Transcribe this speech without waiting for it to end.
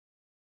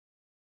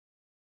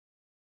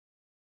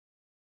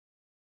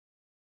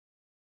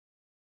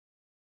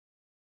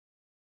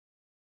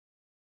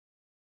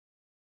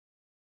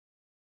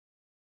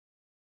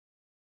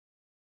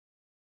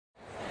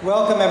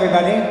Welcome,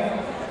 everybody.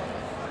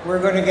 We're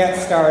going to get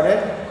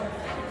started.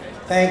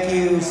 Thank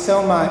you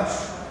so much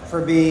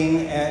for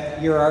being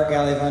at your Art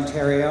Gallery of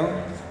Ontario.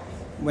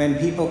 When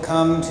people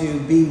come to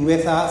be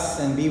with us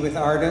and be with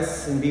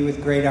artists and be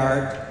with great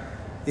art,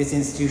 this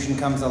institution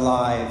comes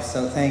alive.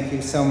 So thank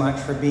you so much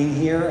for being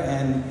here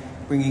and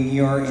bringing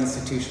your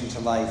institution to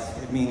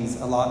life. It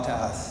means a lot to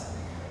us.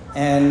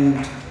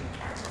 And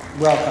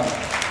welcome.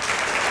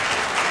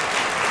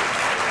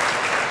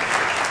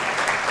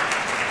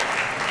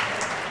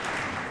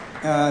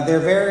 There are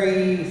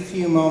very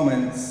few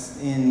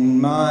moments in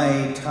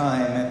my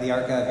time at the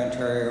Art Gallery of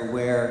Ontario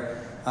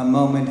where a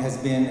moment has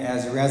been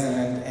as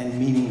resonant and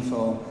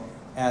meaningful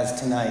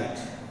as tonight,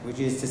 which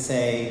is to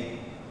say,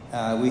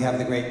 we have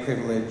the great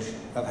privilege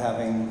of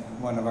having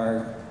one of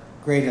our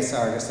greatest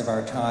artists of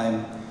our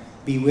time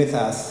be with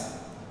us,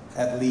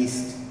 at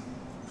least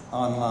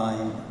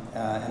online.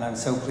 And I'm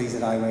so pleased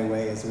that Ai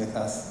Weiwei is with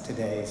us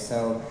today.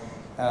 So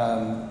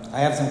I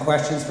have some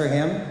questions for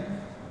him.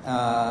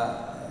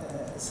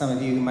 Some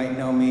of you who might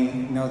know me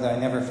know that I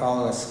never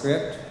follow a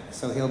script,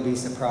 so he'll be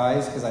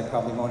surprised because I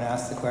probably won't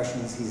ask the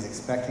questions he's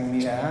expecting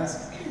me to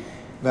ask.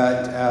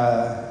 But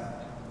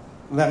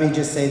let me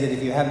just say that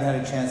if you haven't had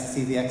a chance to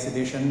see the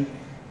exhibition,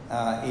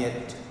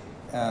 it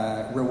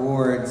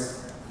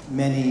rewards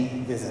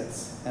many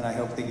visits, and I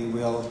hope that you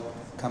will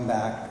come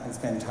back and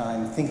spend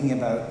time thinking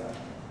about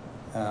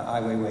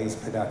Ai Weiwei's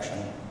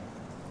production.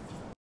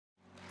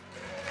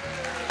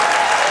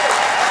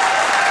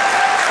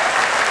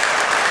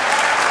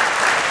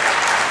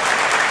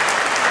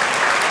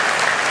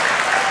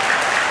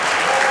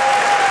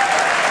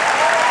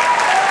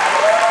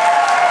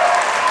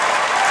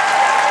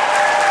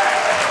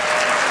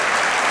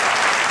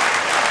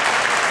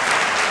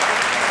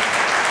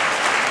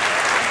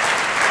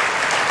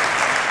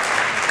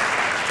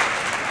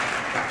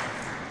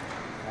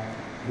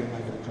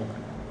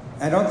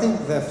 I don't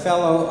think the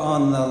fellow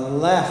on the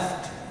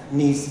left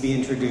needs to be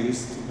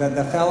introduced, but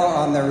the fellow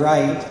on the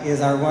right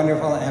is our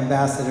wonderful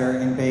ambassador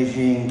in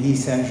Beijing, Guy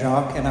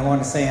Saint-Jacques, and I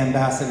want to say,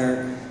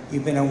 Ambassador,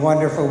 you've been a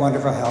wonderful,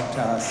 wonderful help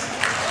to us.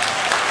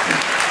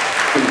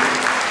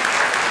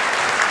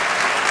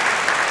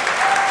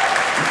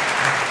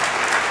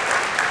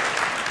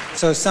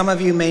 So some of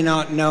you may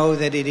not know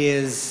that it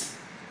is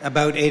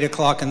about 8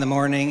 o'clock in the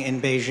morning in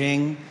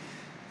Beijing.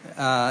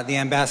 The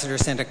ambassador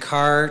sent a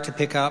car to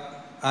pick up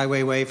Ai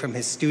Weiwei from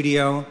his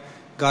studio,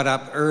 got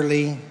up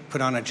early, put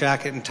on a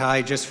jacket and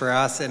tie just for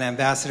us. And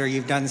Ambassador,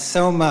 you've done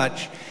so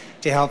much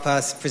to help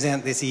us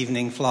present this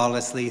evening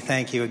flawlessly.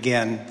 Thank you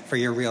again for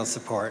your real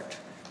support.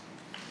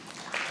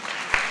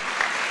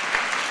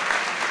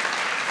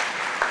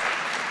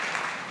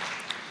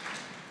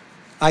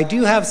 I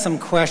do have some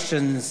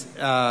questions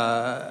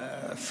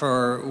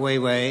for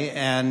Weiwei,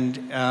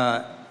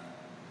 and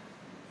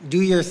do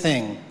your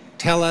thing.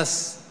 Tell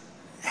us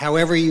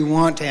however you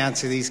want to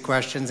answer these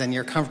questions and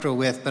you're comfortable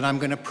with, but I'm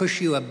going to push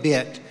you a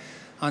bit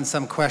on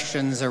some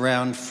questions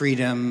around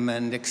freedom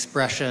and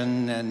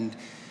expression and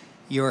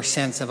your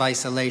sense of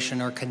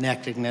isolation or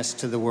connectedness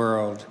to the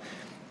world.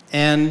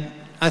 And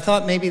I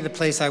thought maybe the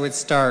place I would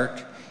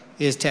start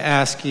is to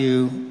ask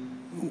you,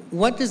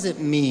 what does it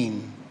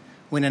mean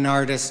when an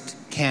artist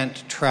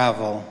can't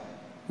travel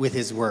with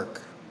his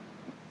work?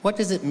 What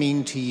does it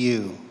mean to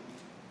you?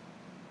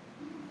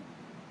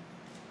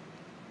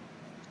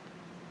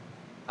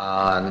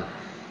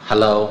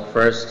 Hello.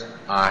 First,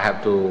 I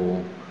have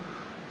to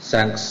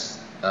thank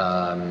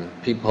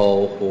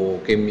people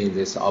who give me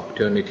this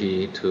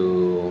opportunity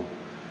to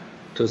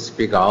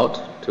speak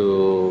out,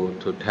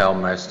 to tell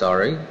my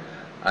story,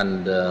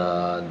 and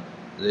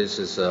this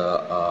is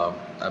a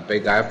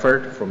big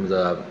effort from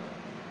the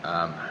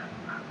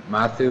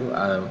Matthew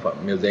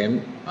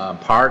Museum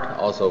part,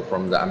 also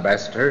from the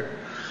ambassador.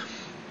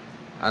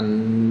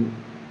 And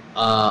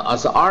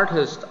as an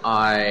artist,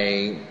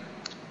 I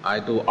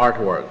do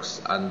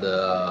artworks, and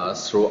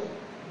through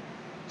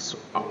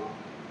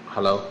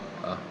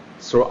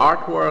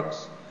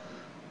artworks,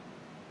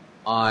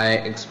 I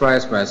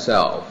express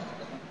myself.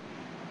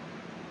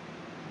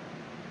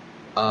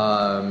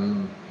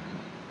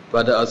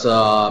 But as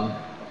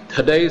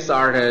today's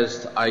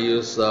artist, I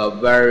use a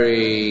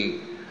very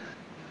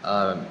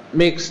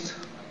mixed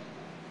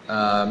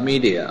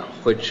media,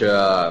 which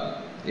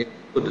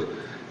include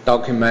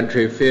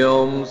documentary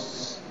films,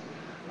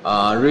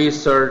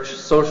 research,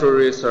 social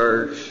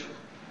research,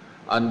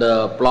 and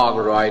blog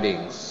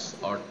writings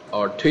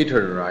or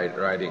Twitter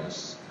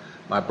writings.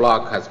 My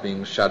blog has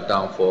been shut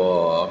down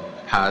for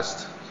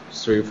past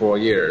 3-4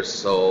 years,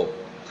 so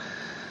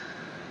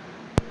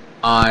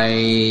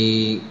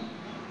I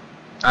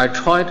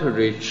try to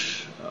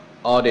reach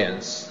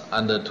audience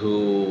and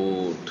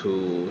to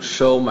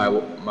show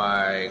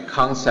my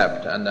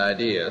concept and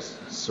ideas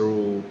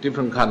through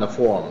different kind of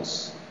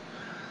forms.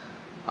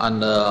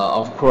 And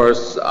of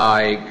course,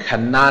 I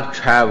cannot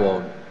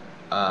travel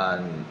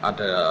at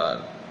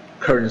the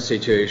current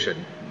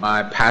situation.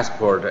 My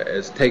passport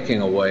is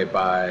taken away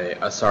by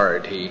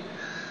authority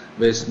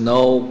with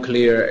no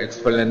clear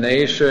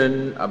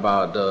explanation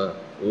about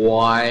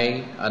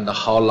why and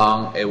how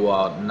long it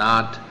will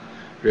not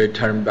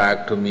return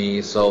back to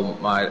me. So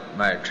my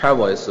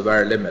travel is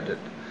very limited.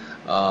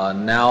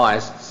 Now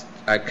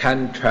I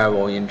can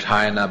travel in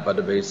China, but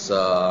with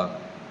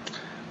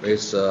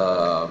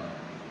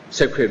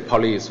secret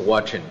police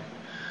watching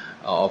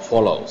or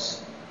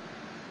follows.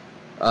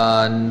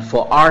 And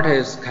for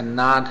artists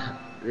cannot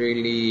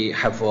really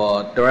have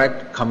a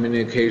direct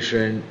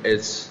communication.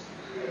 It's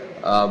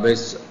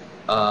with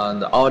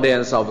the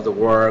audience of the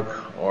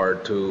work, or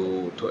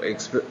to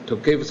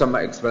give some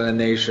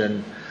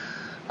explanation,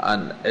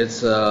 and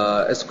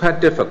it's quite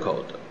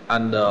difficult.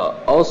 And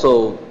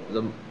also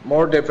the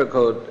more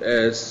difficult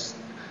is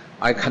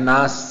I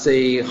cannot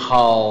see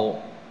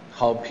how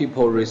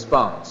people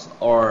respond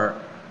or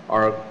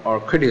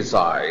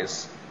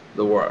criticize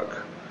the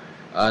work.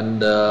 And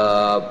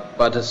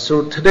but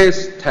through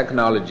today's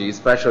technology,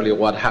 especially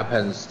what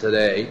happens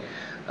today,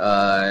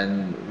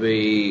 and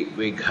we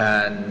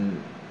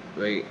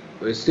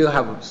still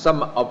have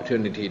some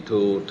opportunity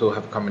to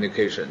have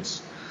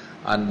communications,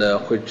 and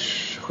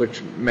which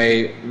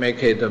may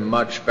make it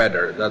much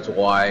better. That's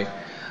why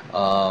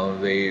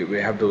we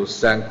have to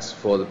thank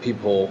for the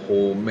people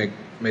who made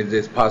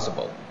this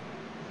possible.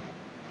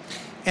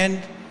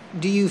 And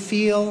do you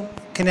feel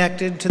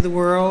connected to the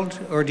world,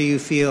 or do you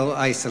feel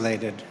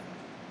isolated?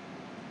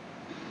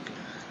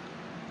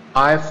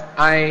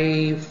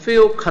 I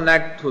feel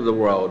connected to the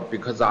world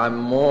because I'm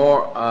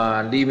more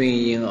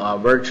living in a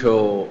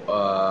virtual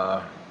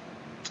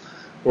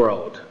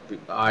world.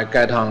 I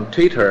get on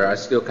Twitter. I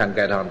still can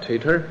get on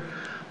Twitter,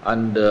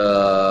 and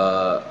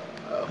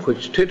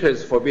which Twitter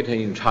is forbidden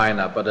in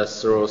China, but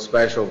through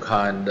special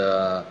kind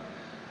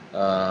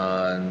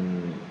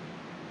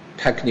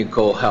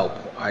technical help,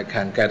 I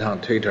can get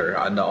on Twitter,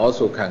 and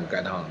also can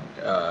get on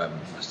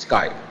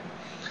Skype.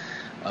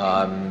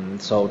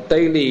 So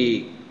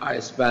daily, I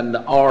spend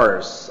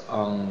hours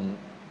on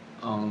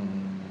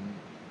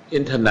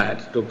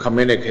internet to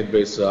communicate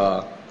with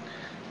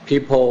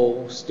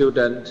people,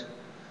 students,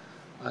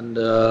 and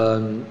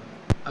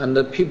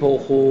the people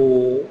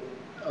who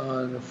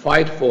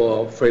fight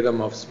for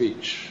freedom of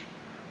speech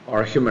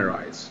or human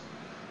rights.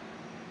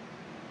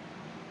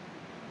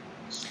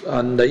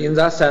 And in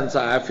that sense,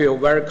 I feel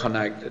very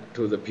connected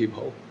to the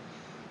people.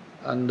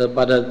 And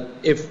but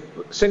if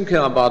thinking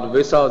about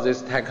without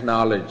this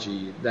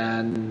technology,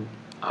 then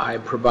I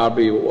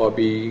probably will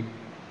be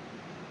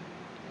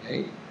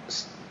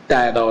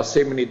dead or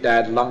seemingly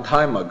dead a long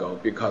time ago,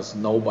 because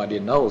nobody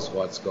knows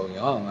what's going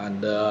on.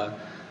 And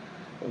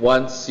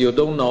once you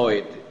don't know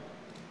it,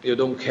 you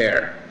don't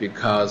care,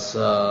 because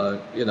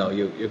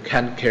you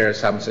can't care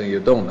something you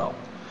don't know.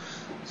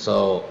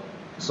 So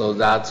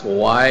that's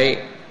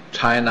why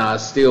China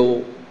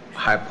still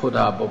have put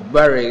up a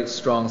very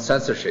strong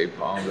censorship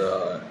on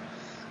the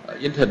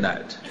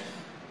internet.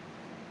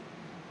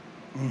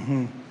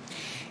 Mm-hmm.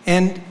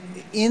 And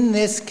in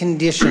this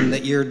condition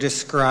that you're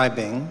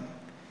describing,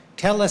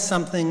 tell us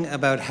something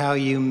about how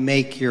you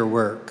make your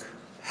work.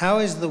 How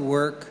is the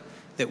work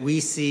that we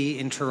see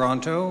in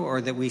Toronto, or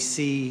that we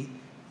see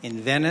in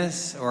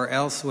Venice or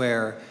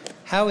elsewhere,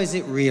 how is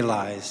it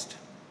realized?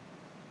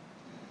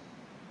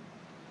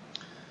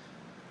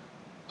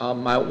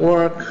 My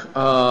work,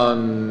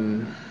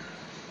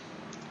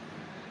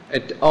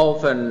 it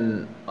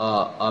often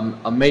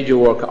a major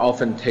work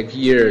often take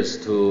years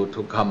to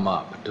come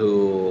up,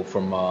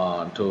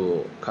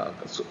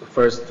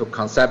 first to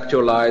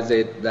conceptualize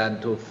it, then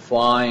to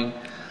find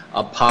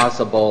a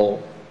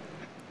possible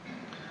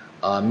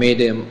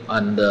medium,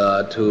 and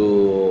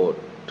to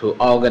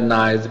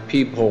organize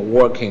people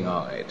working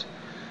on it,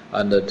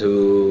 and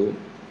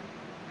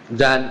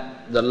then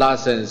the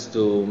last is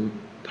to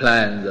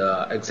plan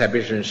the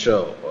exhibition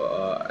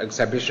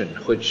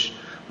which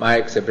my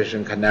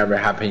exhibition can never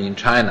happen in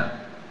China.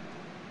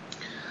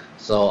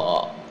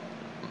 So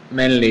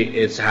mainly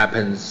it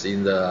happens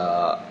in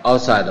the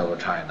outside of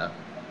China.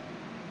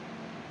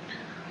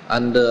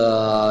 And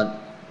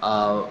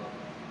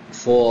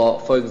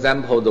for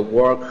example, the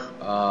work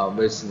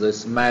with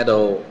this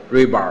metal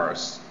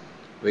rebars,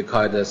 we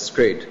call it the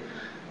straight.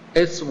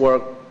 Its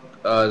work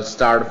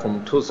started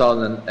from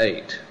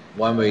 2008,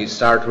 when we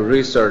start to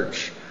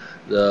research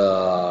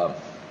the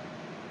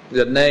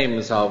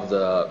names of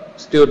the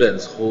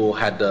students who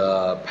had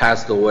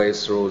passed away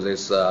through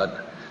this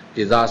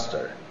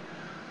disaster.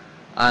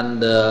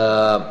 And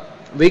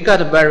we got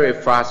very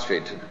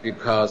frustrated,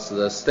 because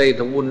the state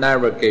would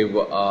never give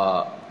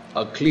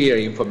a clear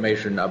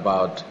information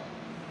about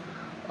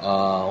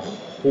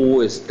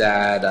who is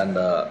dead and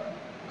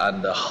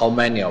how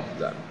many of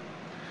them.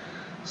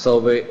 So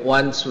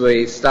once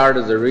we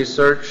started the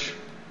research,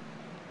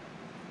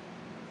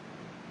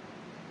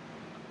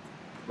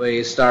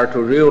 we start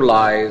to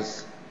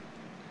realize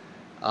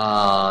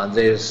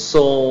there's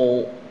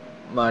so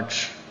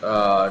much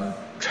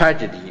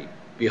tragedy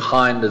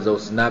behind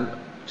those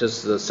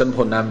just the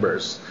simple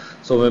numbers.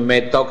 So we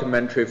made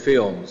documentary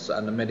films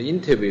and made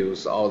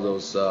interviews all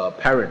those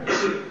parents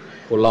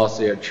who lost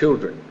their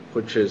children,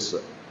 which is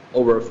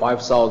over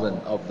 5,000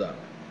 of them.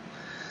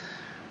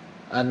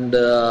 And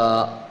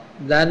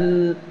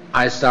then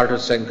I start to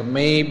think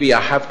maybe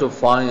I have to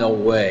find a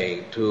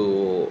way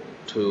to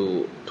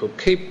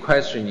keep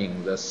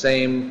questioning the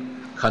same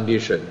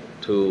condition,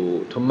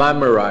 to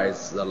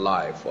memorize the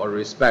life or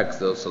respect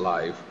those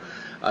life,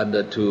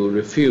 and to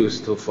refuse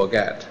to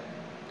forget.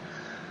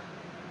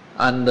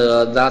 And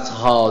that's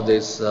how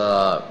this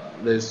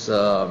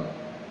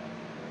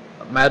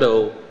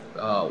medal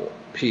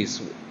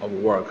piece of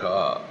work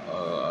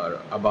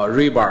about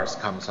rebars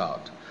comes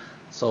out.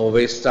 So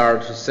we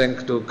start to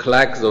think to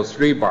collect those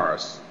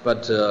rebars,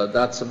 but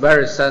that's a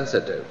very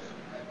sensitive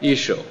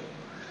issue.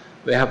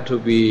 We have to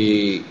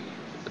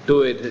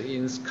do it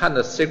in kind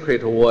of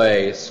secret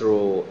way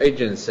through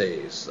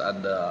agencies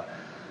and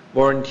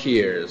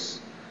volunteers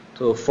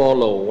to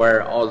follow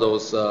where all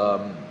those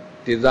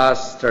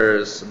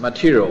disasters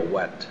material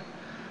went,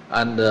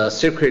 and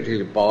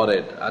secretly bought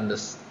it and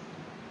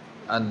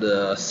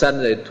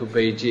send it to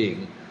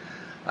Beijing,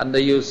 and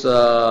they use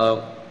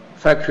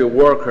factory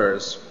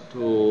workers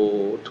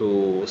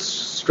to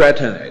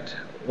straighten it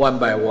one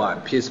by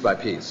one, piece by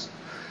piece.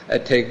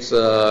 It takes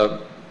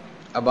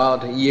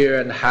about a year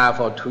and a half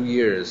or 2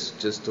 years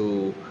just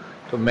to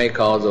make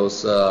all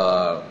those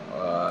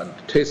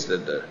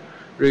twisted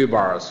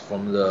rebars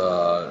from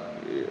the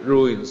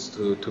ruins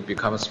to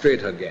become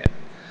straight again.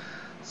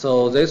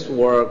 So this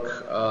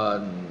work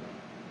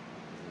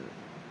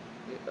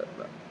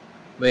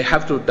we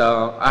have to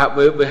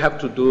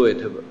do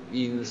it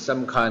in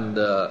some kind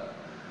of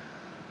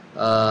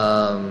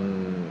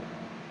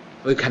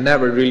we can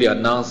never really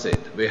announce it.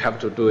 We have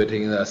to do it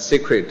in a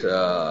secret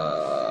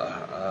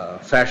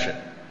fashion,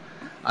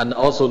 and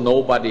also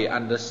nobody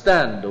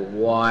understand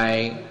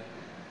why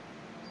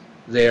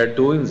they are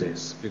doing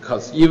this,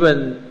 because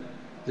even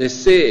they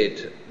see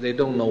it, they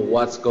don't know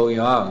what's going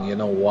on,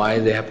 why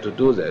they have to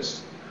do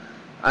this.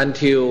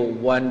 Until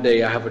one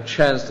day I have a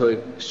chance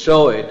to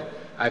show it,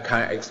 I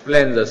can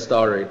explain the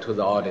story to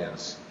the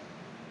audience.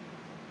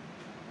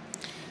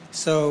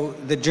 So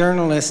the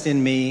journalist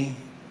in me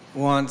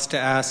wants to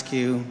ask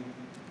you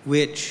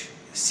which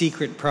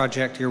secret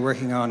project you're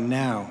working on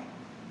now.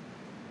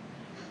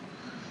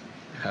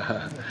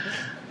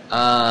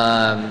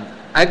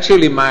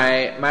 Actually,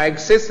 my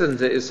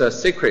existence is a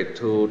secret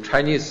to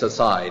Chinese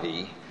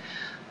society,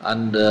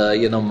 and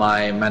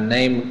my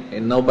name,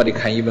 nobody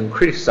can even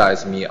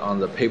criticize me on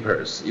the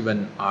papers.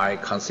 Even I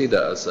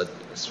consider as a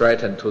threat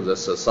to the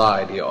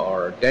society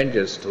or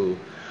dangerous to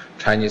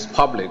Chinese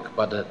public,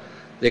 but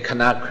they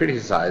cannot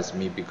criticize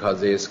me because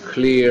there's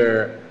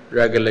clear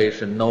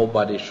regulation.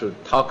 Nobody should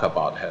talk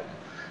about him,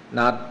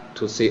 not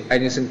to say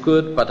anything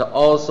good, but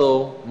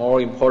also more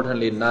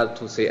importantly, not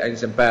to say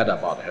anything bad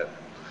about him,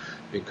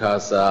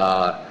 because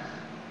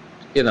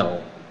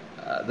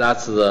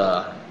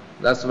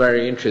that's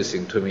very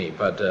interesting to me.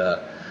 But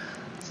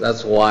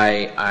that's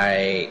why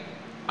I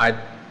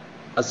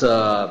as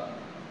a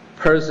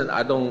person,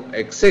 I don't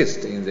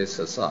exist in this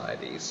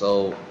society.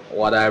 So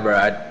whatever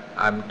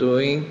I'm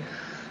doing,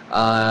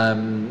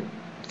 I'm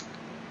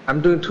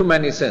doing too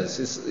many things.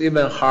 It's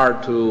even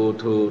hard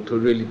to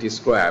really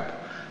describe.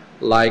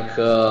 Like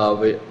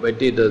we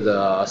did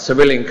the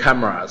surveillance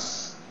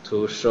cameras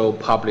to show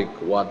public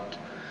what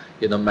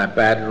my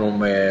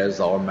bedroom is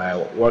or my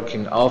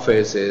working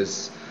office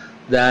is.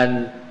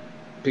 Then,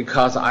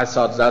 because I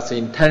thought that's the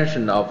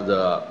intention of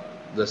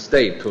the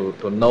state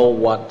to know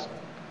what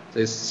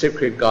this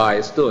secret guy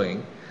is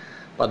doing,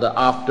 but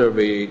after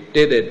we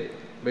did it,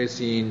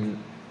 within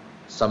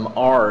some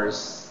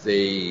hours,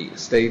 the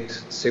state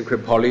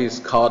secret police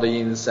called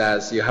in,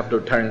 says you have to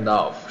turn it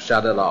off,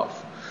 shut it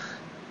off.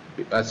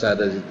 I said,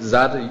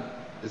 that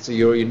is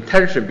your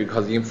intention,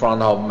 because in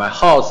front of my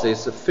house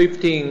is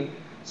 15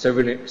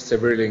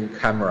 surveillance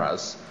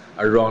cameras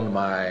around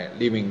my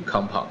living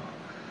compound.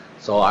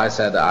 So I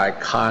said, I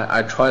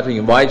try to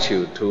invite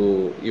you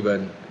to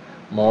even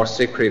more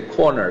secret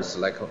corners,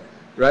 like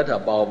right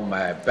above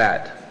my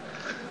bed,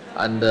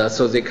 and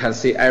so they can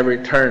see every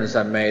turns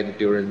I made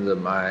during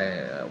when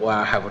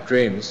I have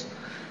dreams.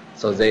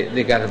 So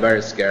they get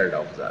very scared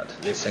of that.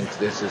 They think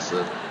this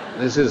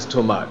is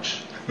too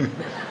much.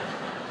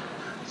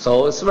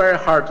 So it's very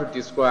hard to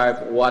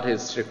describe what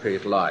is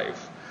secret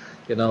life.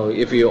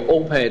 If you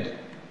open it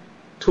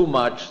too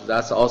much,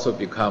 that's also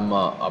become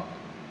a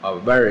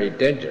very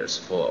dangerous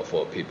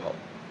for people.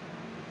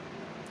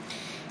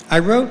 I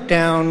wrote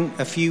down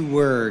a few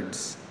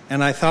words,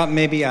 and I thought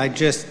maybe I'd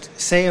just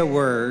say a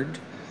word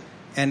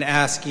and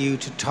ask you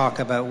to talk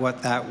about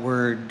what that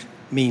word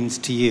means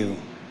to you.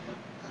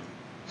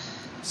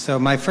 So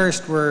my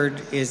first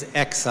word is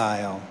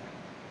exile.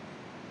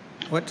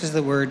 What does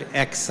the word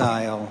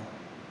exile,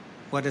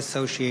 what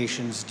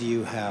associations do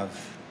you have?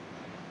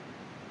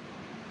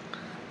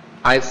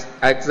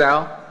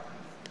 Exile?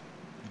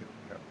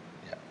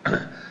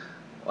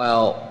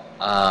 Well,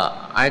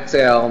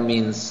 exile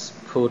means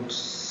put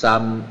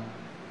something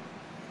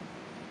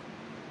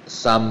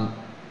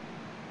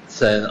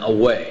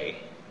away,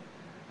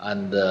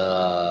 and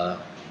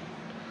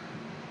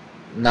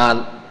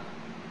not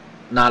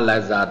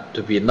let that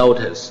to be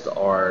noticed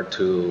or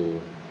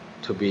to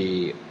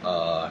be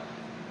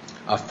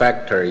a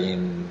factor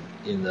in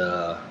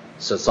the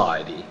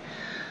society.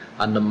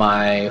 And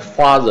my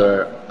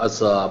father,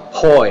 as a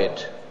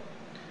poet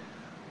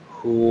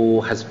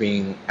who has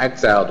been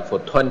exiled for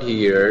 20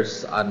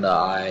 years, and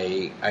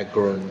I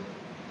grown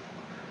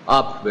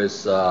up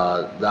with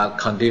that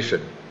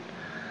condition.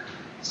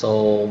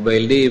 So we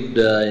lived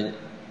in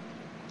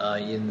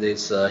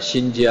this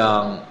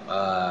Xinjiang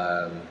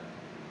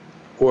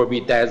Gobi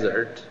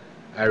Desert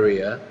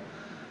area,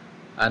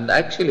 and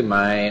actually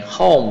my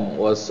home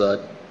was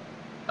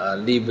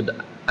lived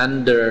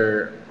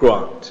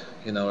underground,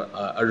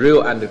 a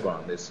real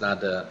underground. It's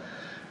not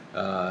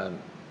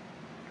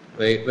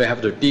we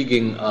have to dig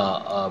in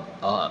a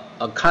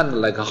kind of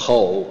like a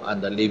hole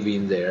and live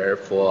in there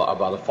for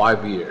about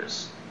 5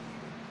 years.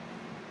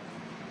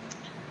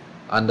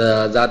 And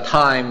that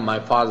time, my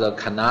father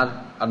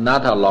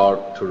not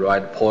allowed to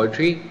write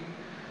poetry,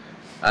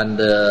 and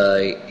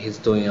he's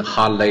doing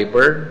hard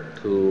labor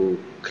to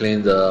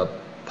clean the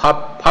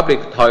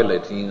public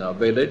toilet in a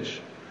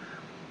village.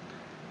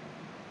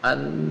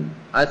 And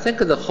I think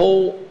the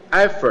whole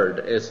effort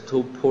is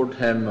to put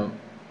him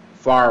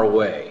far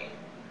away,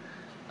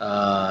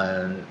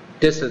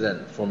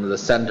 distant from the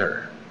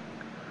center.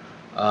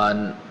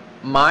 And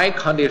my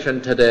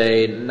condition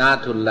today,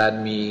 not to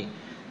let me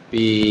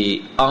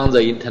be on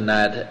the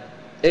internet,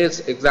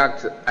 is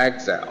exact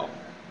exile.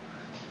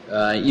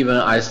 Even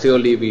I still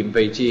live in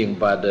Beijing,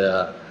 but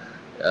the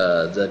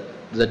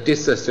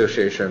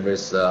disassociation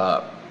with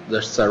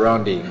the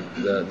surrounding,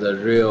 the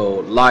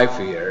real life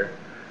here,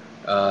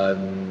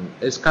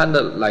 is kind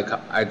of like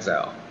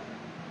exile.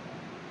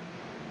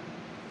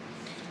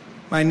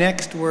 My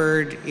next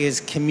word is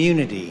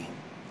community.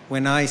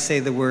 When I say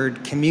the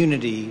word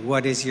community,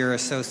 what is your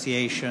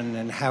association,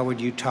 and how would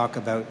you talk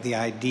about the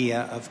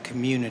idea of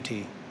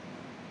community?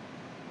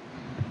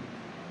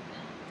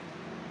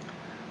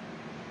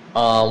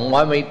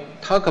 When we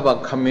talk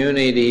about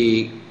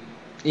community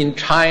in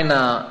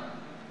China,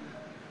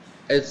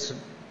 it's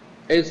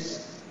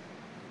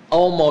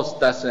almost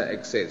doesn't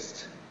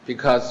exist,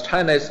 because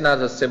China is not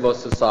a civil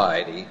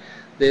society.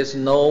 There's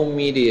no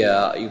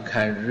media you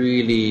can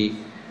really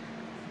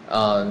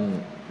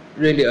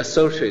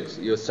associate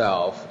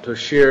yourself to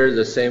share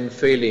the same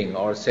feeling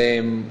or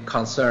same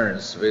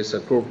concerns with a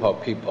group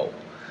of people.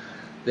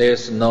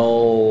 There's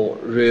no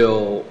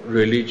real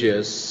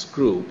religious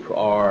group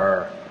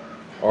or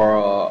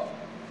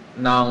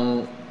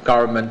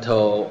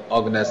non-governmental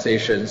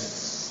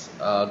organizations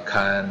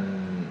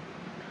can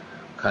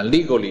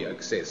legally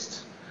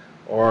exist,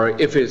 or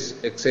if it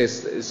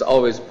exists, it's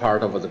always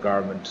part of the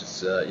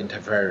government's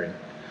interfering.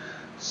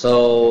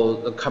 So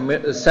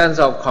the sense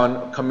of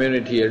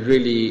community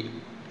really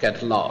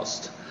get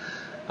lost.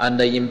 And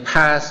in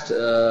past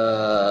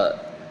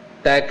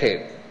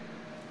decade,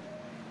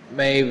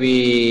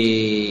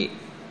 maybe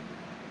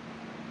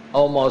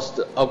almost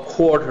a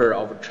quarter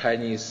of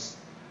Chinese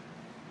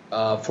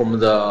from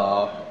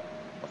the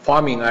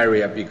farming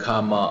area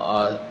become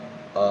a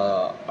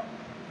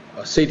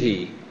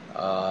city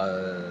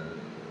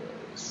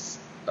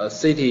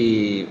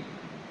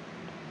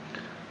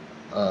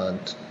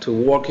to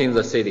work in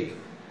the city,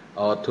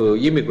 or to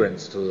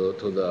immigrants to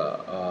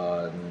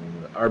the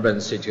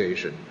urban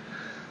situation.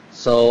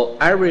 So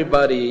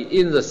everybody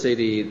in the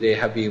city, they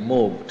have been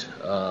moved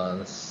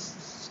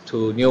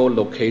to new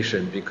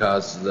location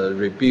because the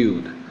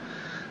rebuild.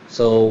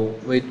 So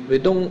we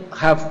don't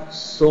have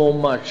so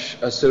much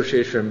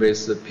association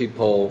with the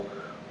people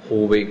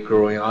who we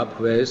growing up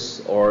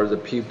with, or the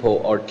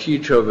people or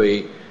teacher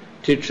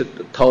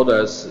told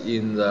us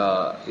in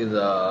the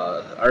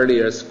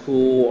earlier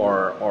school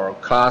or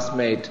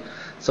classmate.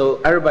 So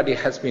everybody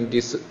has been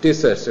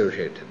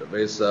disassociated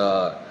with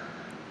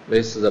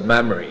the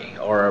memory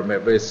or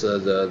with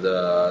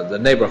the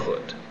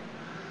neighborhood.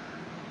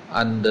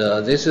 And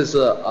this is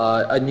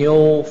a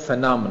new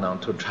phenomenon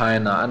to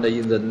China, and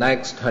in the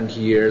next 20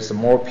 years,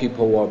 more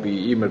people will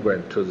be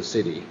immigrant to the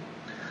city.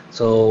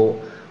 So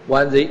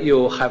when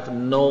you have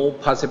no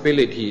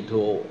possibility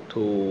to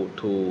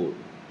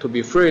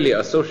be freely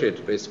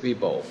associated with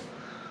people,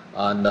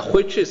 and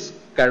which is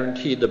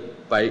guaranteed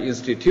by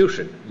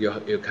institution,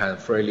 you can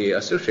freely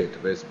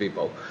associate with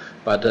people.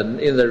 But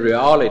in the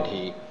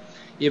reality,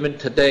 even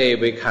today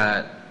we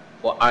can.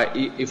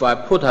 If I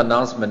put an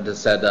announcement that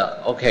said,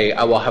 okay,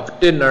 I will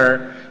have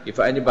dinner, if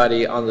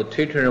anybody on the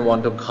Twitter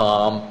want to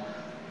come,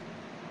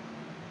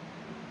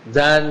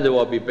 then there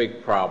will be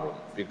big problem,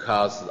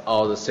 because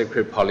all the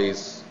secret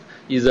police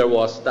either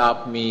will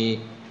stop me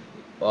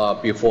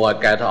before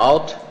I get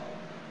out,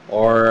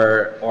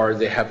 or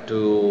they have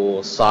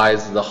to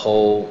size the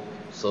whole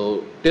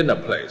dinner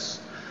place.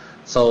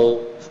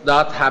 So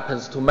that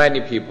happens to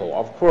many people.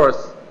 Of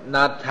course,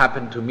 not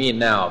happen to me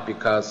now,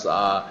 because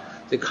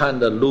they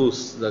kind of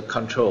lose the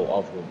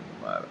control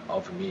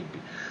of me.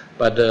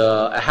 But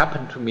it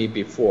happened to me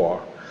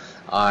before.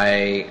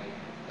 I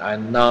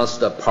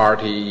announced a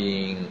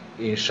party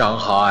in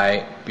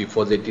Shanghai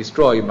before they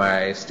destroyed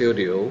my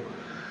studio.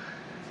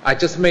 I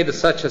just made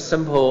such a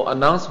simple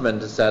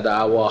announcement that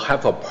I will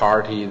have a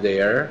party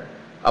there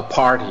a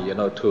party, you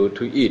know,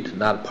 to eat,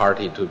 not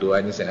party to do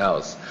anything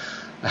else.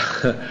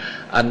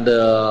 And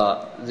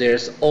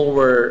there's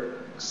over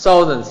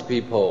thousands of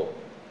people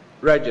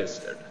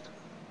registered.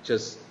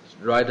 Just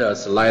write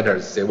us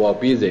letters, they will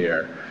be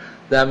there.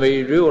 Then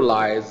we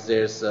realize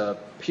there's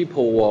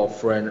people will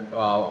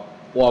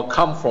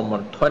come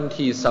from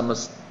 20 some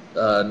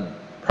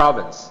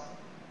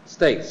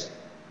states,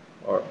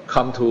 or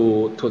come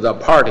to the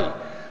party,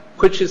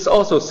 which is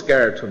also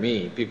scary to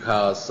me,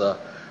 because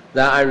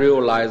then I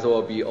realized there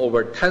will be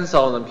over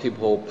 10,000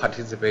 people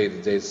participate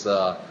in this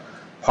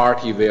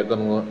party. We're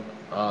going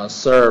to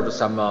serve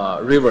some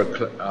river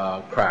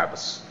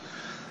crabs.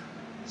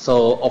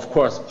 So of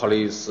course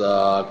police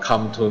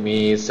come to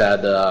me,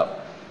 said,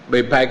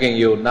 we're begging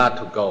you not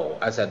to go.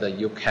 I said,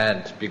 you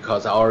can't,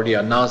 because I already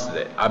announced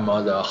it. I'm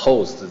the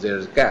host,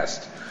 there's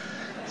guest.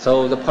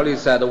 So the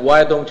police said,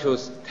 why don't you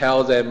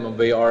tell them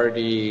we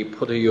already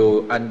put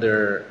you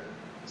under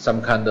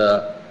some kind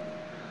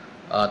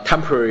of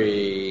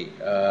temporary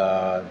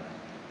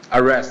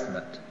arrest.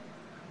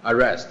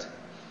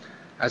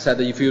 I said,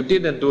 if you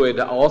didn't do it,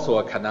 also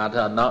I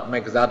cannot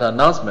make that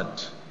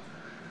announcement.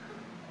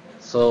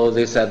 So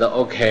they said,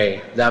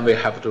 okay, then we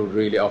have to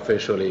really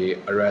officially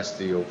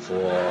arrest you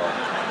for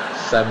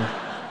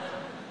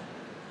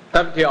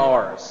 70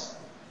 hours.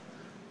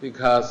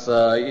 Because,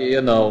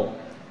 you know,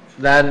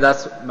 then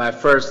that's my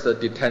first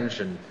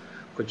detention,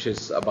 which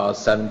is about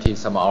 70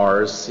 some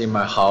hours in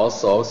my house.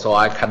 So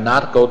I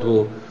cannot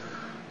go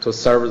to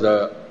serve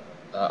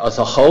as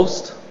a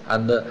host.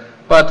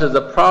 But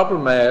the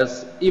problem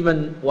is,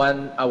 even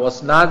when I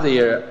was not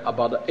there,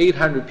 about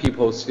 800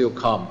 people still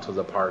come to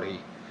the party,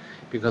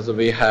 because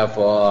we have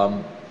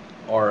our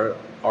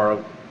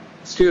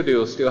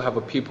studio still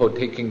have people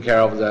taking care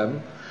of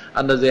them,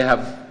 and they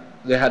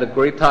had a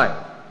great time.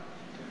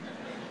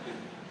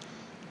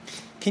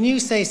 Can you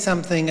say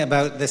something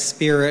about the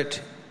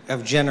spirit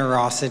of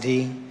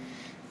generosity?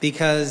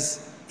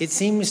 Because it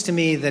seems to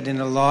me that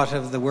in a lot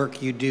of the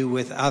work you do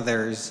with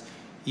others,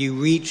 you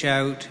reach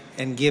out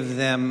and give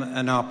them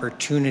an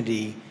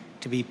opportunity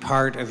to be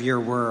part of your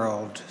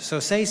world. So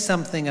say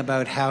something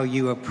about how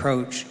you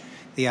approach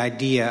the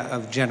idea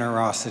of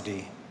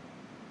generosity.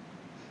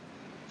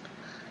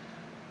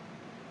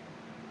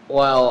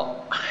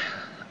 Well,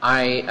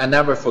 I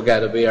never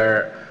forget we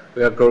are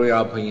growing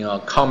up in a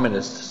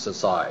communist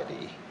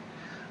society,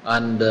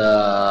 and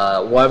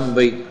when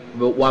we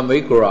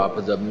grew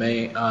up, the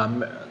main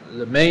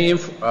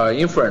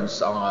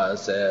influence on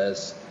us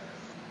is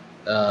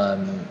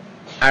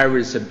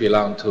everything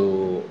belong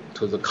to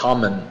the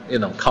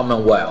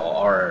commonwealth,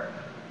 or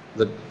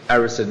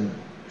everything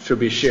should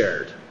be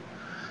shared.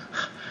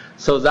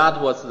 So that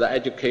was the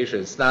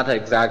education. It's not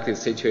exactly the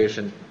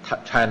situation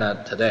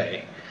China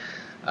today.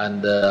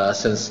 And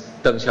since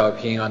Deng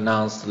Xiaoping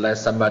announced let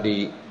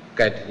somebody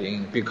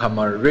become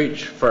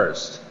rich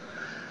first,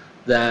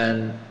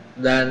 then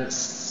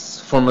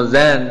from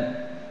then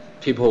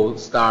people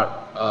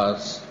stop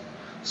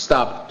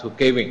to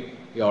giving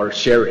or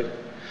sharing.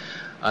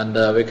 And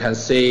we can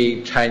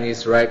see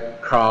Chinese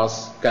Red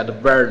Cross get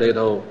very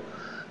little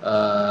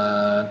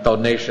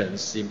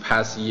donations in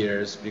past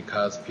years,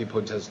 because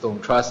people just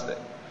don't trust it.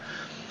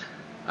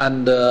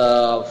 And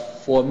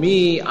for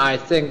me, I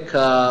think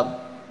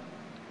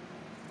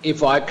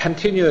if I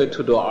continue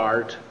to do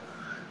art,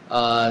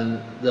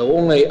 the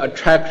only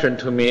attraction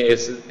to me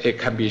is it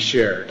can be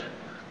shared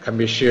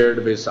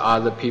with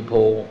other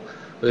people,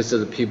 with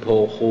the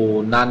people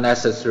who not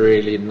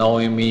necessarily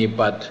knowing me,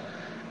 but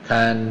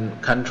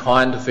can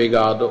try to figure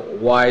out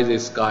why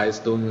this guy is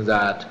doing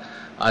that,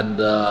 and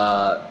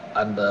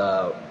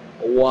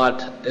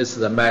what is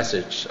the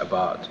message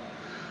about.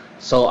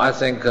 So I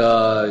think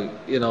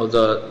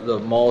the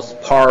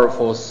most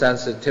powerful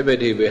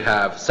sensitivity we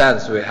have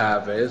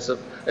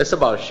is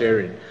about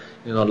sharing.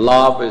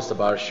 Love is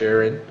about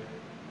sharing.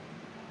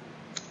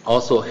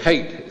 Also,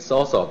 hate is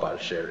also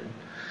about sharing.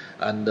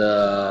 And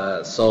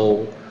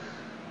so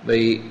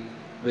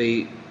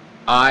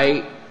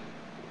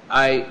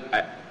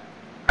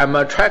I'm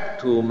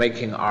attracted to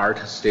making art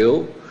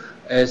still,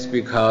 is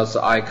because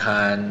I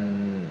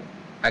can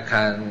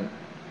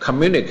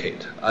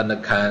communicate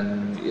and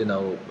can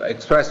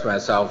express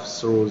myself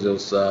through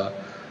those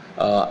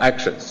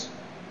actions.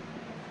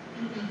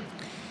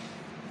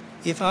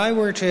 If I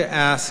were to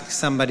ask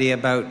somebody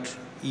about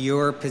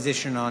your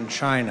position on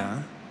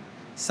China,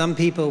 some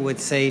people would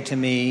say to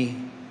me,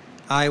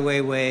 Ai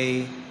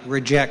Weiwei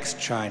rejects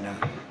China,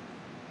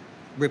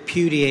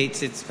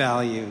 repudiates its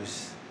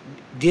values,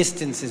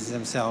 distances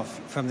himself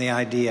from the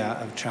idea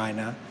of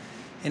China.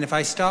 And if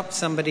I stopped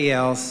somebody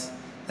else,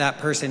 that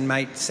person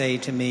might say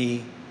to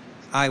me,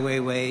 Ai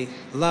Weiwei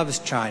loves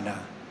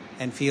China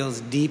and feels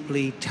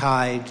deeply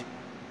tied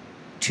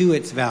to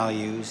its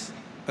values,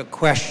 but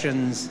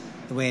questions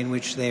the way in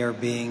which they are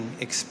being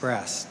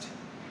expressed.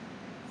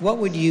 What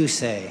would you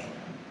say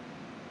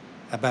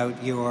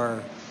about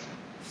your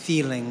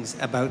feelings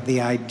about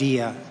the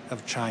idea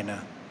of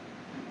China?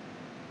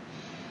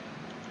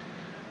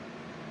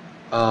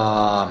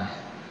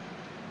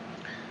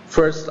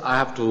 First, I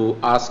have to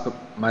ask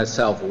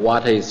myself,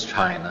 what is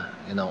China?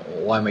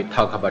 When we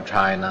talk about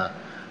China,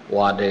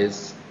 what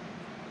is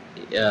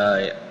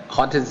the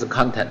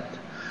content?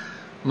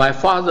 My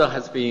father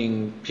has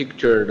been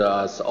pictured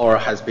as, or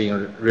has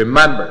been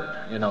remembered.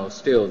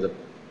 Still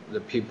the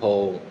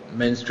people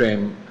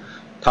mainstream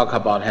talk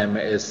about him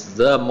as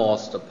the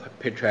most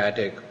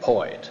patriotic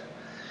poet.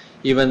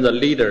 Even the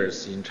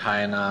leaders in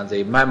China,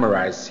 they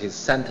memorize his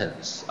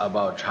sentence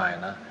about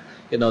China.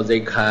 They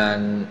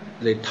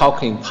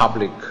talk in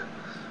public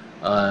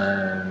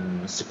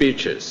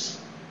speeches.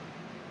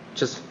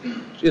 Just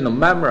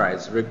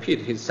memorize, repeat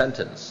his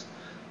sentence,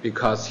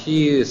 because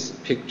he is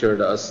pictured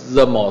as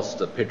the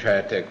most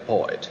patriotic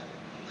poet.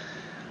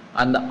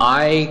 And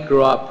I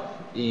grew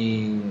up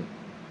in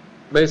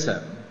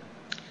Beijing,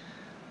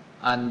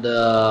 and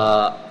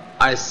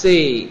I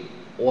see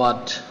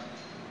what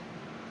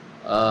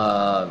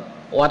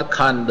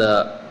kind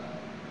of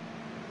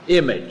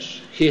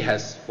image he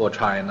has for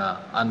China,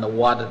 and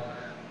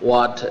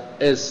what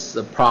is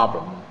the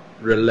problem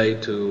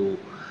related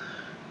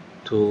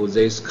to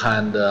this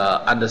kind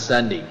of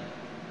understanding.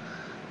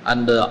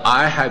 And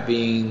I have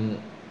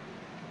been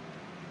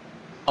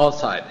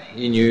outside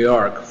in New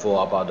York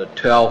for about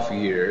 12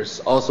 years.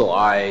 Also,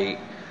 I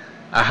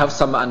have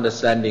some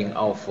understanding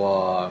of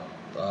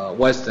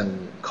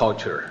Western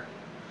culture,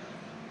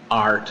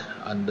 art,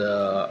 and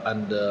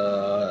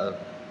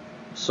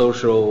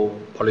social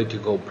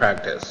political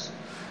practice.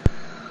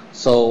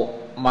 So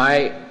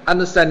my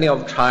understanding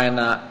of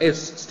China is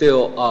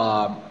still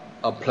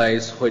a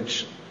place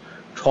which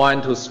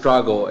trying to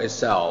struggle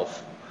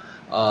itself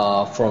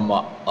from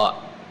a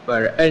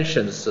very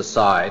ancient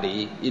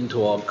society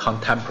into a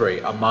contemporary,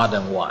 a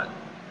modern one.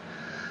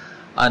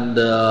 And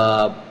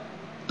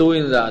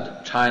doing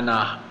that,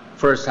 China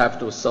first have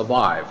to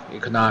survive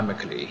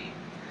economically.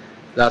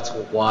 That's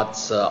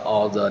what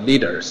all the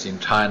leaders in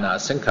China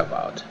think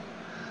about,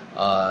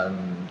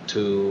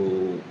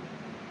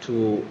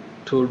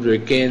 to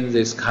regain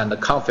this kind of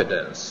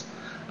confidence,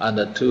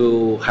 and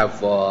to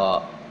have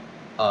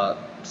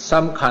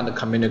some kind of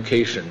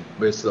communication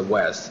with the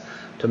West,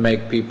 to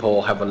make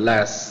people have a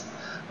less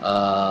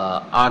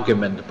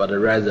argument, but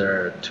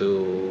rather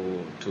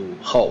to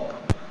hope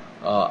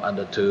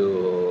and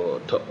to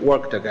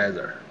work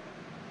together.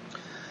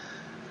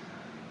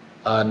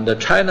 And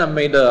China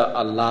made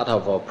a lot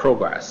of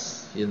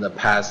progress in the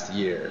past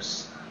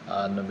years,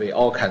 and we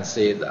all can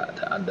see that,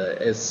 and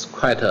it's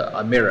quite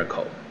a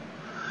miracle.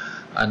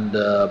 And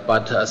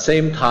but at the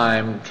same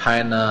time,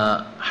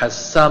 China has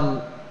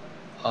some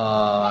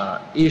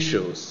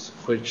issues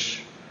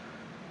which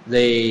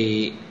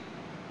really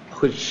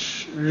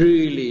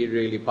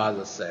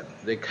bothers them.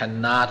 They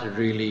cannot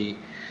really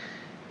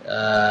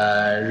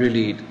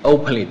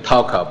openly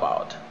talk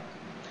about.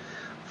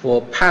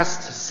 For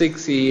past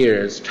 60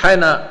 years,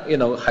 China,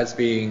 has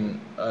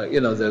been,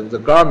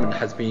 the government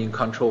has been in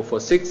control for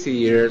 60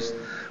 years,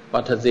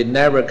 but they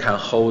never can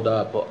hold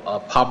up a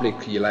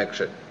public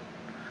election.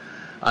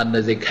 And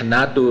they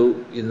cannot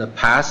do in the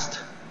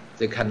past,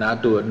 they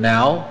cannot do it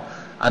now,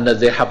 and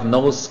they have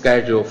no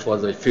schedule for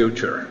the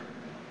future.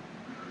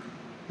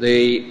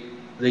 They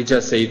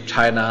just say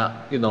China,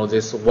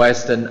 this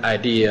Western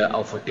idea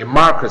of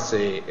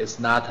democracy is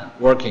not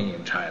working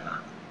in China.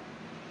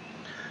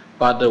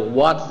 But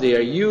what they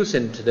are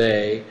using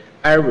today,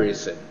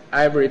 everything,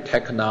 every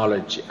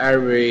technology,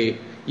 every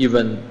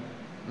even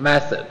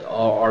method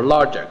or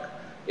logic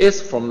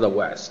is from the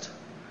West.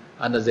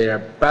 And they are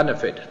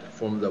benefited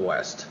from the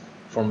West,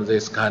 from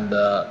this kind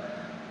of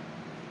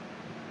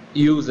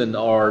using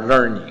or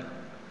learning.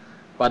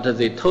 But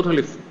they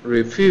totally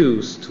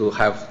refuse to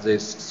have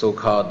this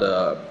so-called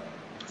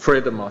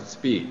freedom of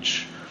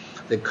speech.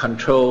 They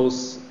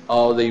controls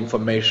all the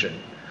information.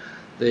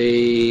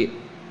 They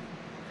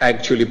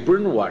actually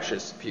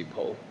brainwashes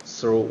people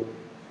through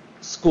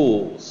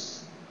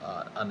schools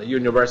and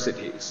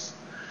universities.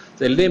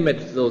 They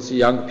limit those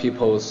young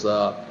people's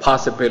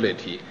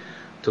possibility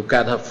to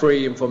get a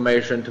free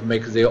information, to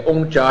make their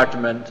own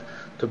judgment,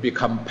 to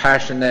become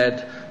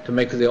passionate, to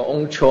make their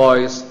own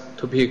choice,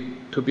 to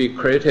be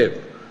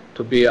creative,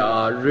 to be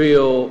a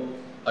real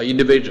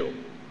individual.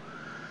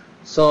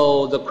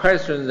 So the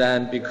question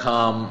then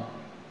become,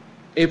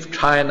 if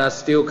China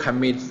still can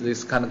meet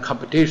this kind of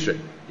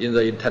competition in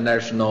the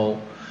international,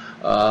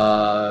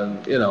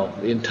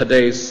 in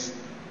today's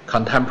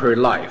contemporary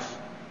life.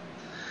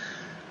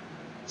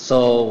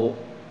 So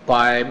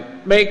by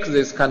make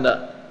this kind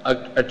of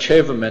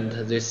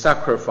achievement, they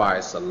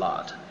sacrifice a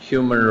lot,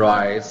 human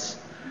rights,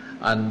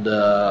 and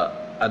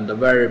the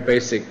very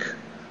basic.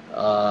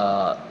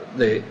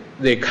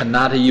 They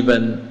cannot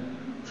even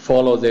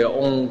follow their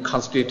own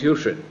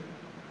constitution.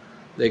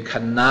 They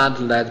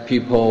cannot let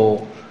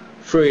people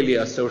freely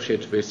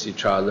associate with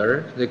each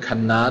other. They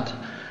cannot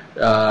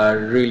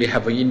really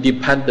have an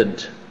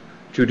independent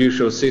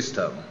judicial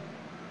system.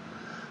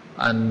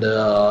 And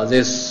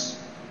this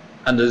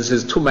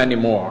is too many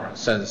more,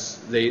 since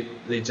they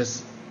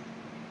just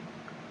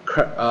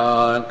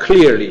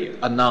clearly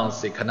announce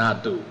they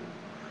cannot do.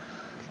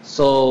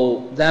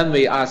 So then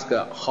we ask,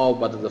 how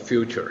about the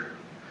future?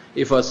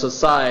 If a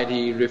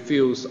society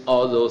refuses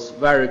all those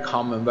very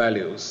common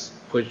values,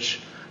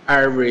 which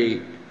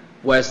every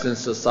Western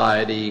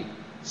society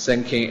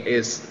thinking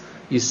is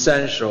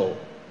essential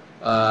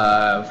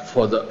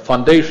for the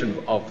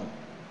foundation of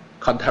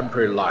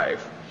contemporary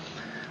life,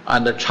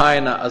 and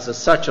China as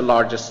such a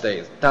large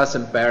state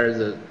doesn't bear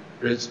the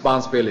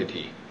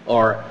responsibility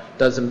or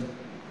doesn't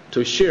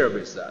to share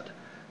with that,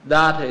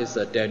 that is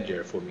a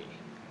danger for me.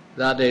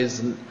 That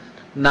is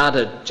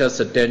not just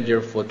a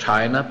danger for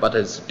China, but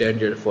it's a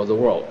danger for the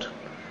world.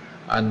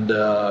 And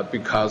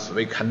because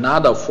we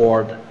cannot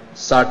afford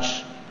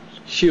such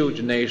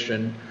huge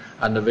nation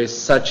and with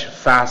such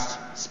fast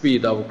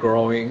speed of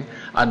growing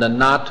and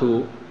not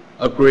to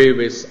agree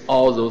with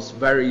all those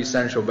very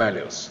essential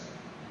values.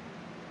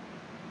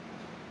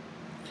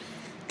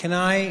 Can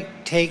I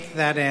take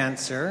that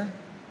answer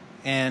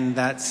and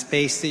that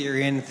space that you're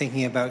in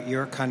thinking about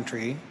your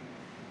country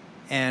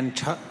and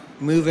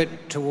move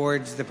it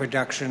towards the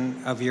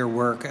production of your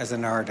work as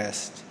an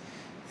artist?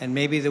 And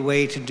maybe the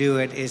way to do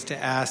it is to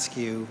ask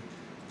you,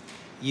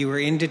 you were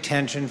in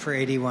detention for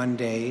 81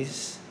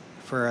 days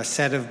for a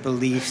set of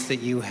beliefs that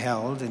you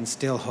held and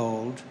still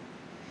hold.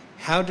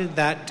 How did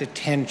that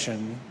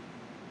detention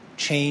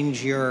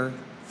change your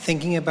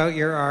thinking about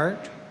your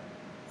art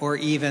or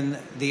even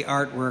the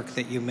artwork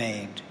that you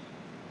made?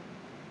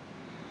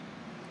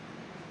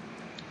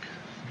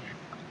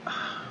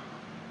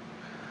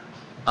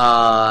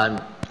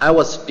 I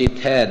was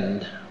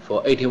detained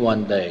for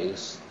 81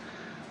 days.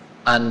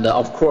 And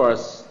of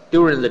course,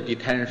 during the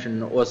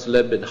detention it was a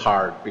little bit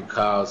hard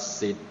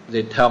because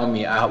they tell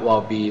me I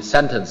will be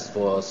sentenced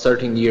for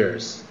 13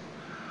 years.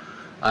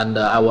 And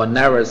I will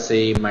never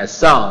see my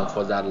son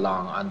for that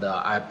long. And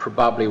I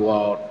probably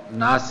will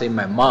not see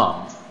my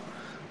mom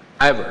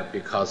ever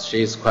because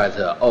she's quite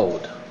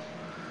old.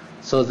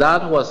 So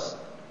that was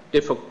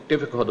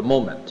difficult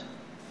moment.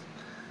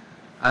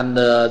 And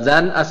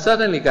then I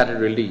suddenly got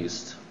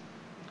released.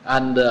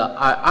 And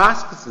I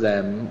asked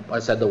them, I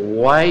said,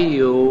 why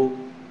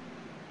you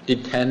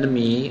detained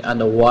me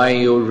and why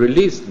you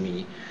released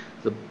me?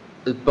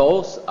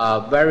 Both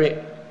are very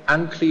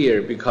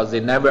unclear because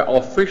they never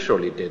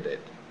officially did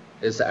it.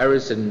 It's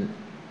everything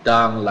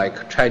done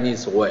like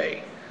Chinese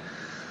way.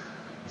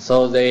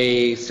 So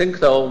they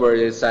think over,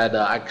 they said,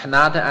 I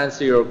cannot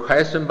answer your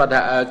question, but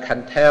I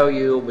can tell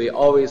you we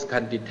always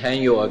can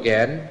detain you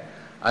again,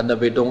 and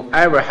we don't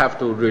ever have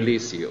to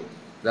release you.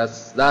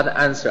 That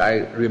answer I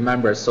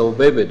remember so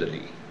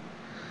vividly.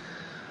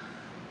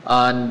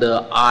 And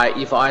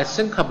if I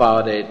think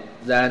about it,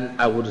 then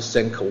I would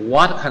think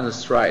what kind of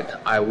threat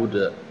I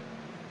would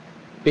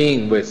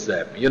be with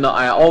them. You know,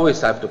 I always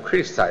have to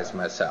criticize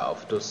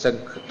myself, to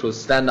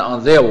stand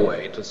on their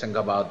way, to think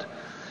about,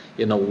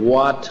 you know,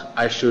 what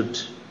I should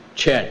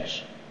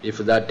change if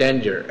that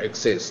danger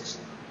exists.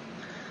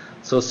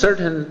 So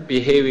certain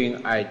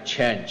behaving I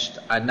changed.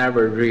 I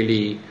never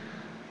really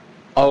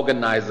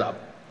organized a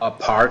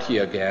party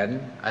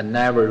again. I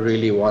never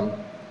really want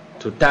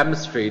to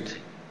demonstrate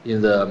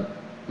in the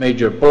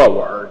major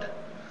boulevard,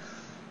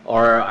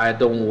 or I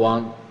don't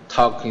want to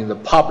talk in the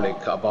public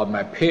about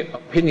my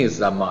opinions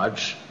that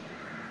much.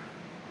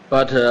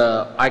 But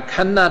I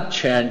cannot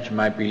change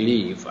my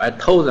belief. I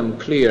told them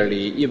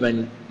clearly,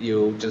 even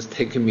you just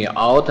take me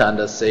out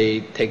and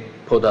say,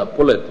 put a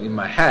bullet in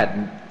my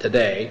head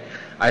today,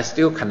 I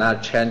still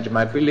cannot change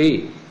my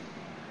belief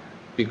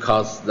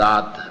because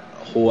that's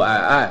who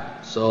I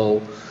am.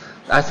 So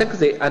I think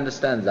they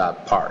understand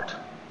that part.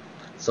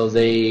 So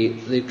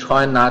they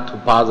try not to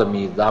bother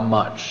me that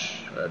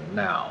much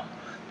now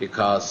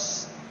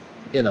because,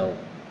 you know,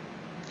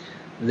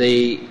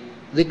 they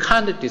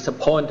kind of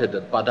disappointed,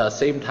 but at the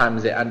same time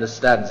they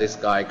understand this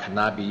guy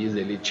cannot be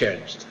easily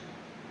changed.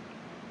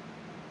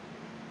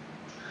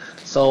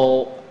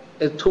 So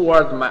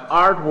towards my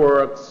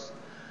artworks,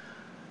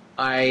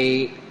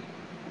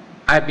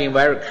 I've been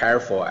very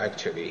careful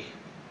actually.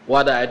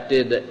 What I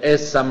did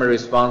is some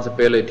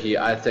responsibility.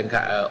 I think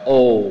I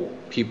owe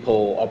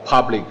people or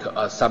public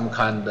some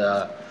kind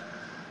of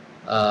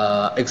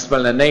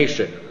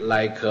explanation,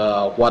 like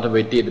what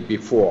we did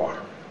before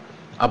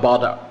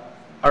about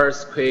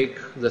earthquake,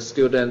 the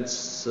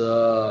students'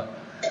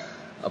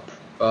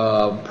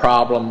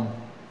 problem,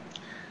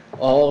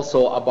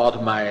 also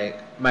about my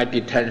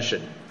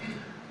detention.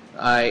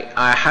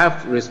 I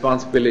have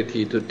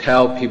responsibility to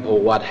tell people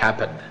what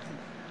happened,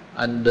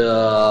 and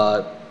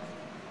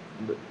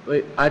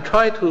I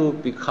try to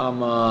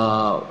become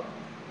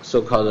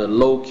so-called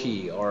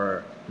low-key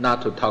or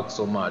not to talk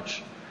so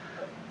much.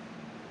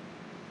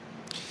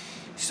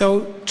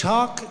 So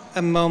talk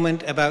a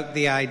moment about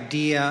the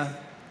idea.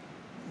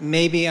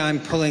 Maybe I'm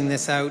pulling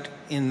this out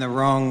in the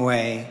wrong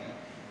way,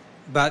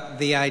 but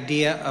the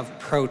idea of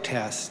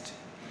protest.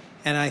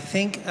 And I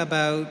think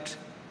about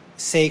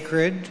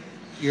Sacred,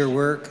 your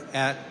work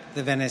at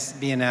the Venice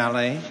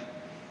Biennale,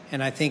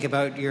 and I think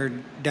about your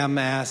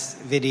dumbass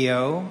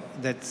video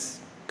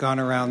that's gone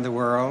around the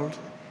world.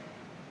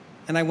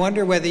 And I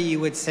wonder whether you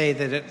would say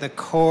that at the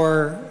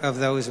core of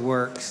those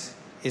works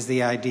is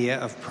the idea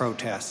of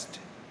protest?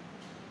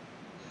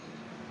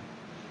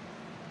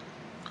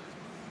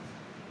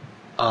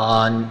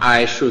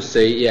 I should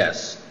say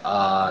yes.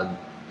 But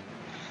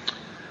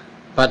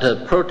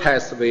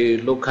protest, we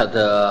look at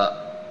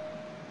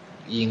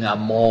in a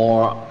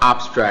more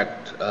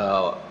abstract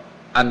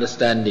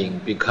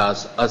understanding,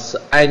 because as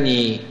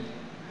a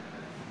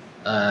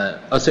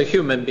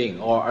human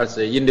being or as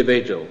an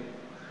individual,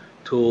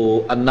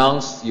 to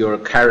announce your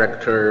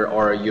character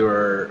or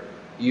your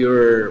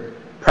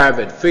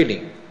private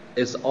feeling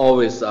is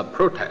always a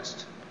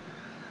protest,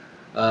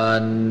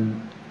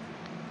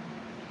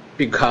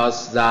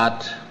 because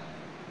that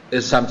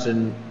is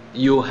something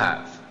you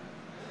have.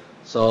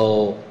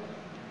 So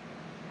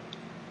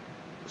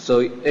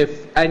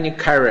if any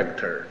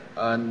character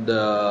and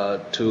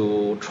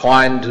to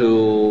trying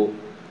to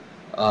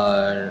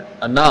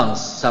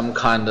announce some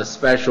kind of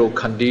special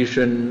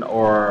condition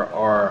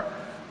or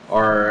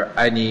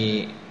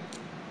any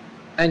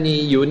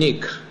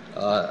unique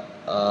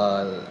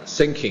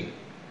thinking,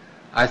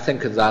 I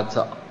think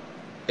that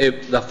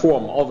if the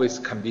form always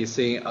can be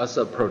seen as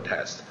a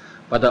protest.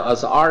 But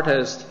as an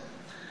artist,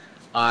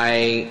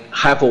 I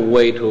have a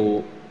way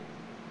to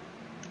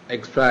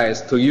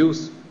express, to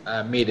use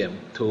a medium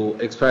to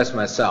express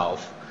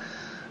myself,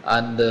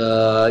 and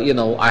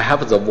I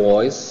have the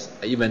voice.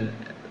 Even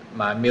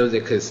my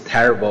music is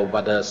terrible,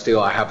 but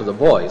still I have the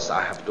voice.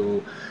 I have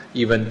to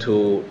even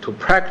to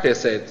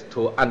practice it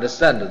to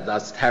understand that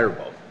that's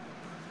terrible,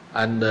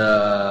 and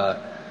the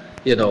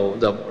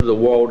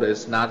world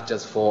is not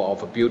just full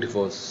of a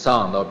beautiful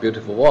sound or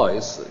beautiful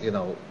voice.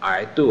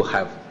 I do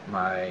have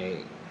my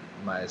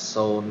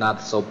so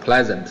not so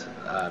pleasant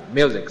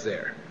music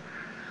there.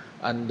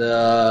 And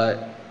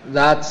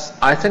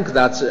I think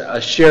that's a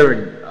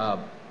sharing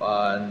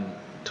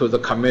to the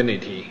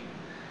community,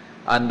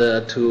 and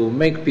to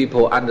make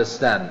people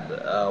understand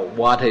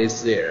what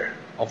is there.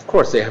 Of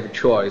course, they have a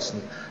choice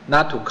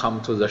not to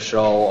come to the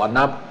show or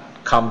not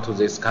come to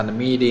this kind of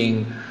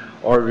meeting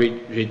or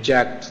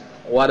reject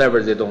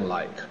whatever they don't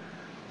like.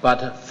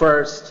 But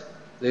first,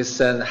 this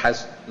son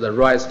has the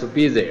right to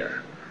be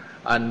there,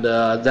 and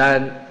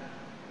then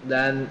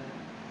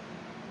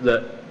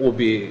the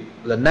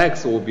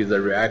next will be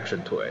the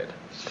reaction to it.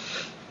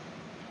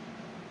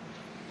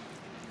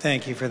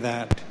 Thank you for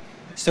that.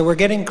 So we're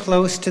getting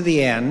close to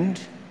the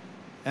end.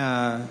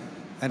 I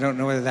don't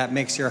know whether that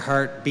makes your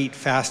heart beat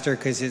faster,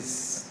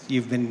 because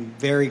you've been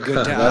very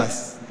good to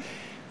us.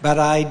 But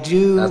I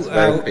do. That's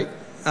very big.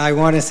 I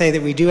want to say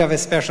that we do have a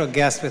special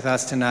guest with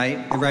us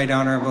tonight, the Right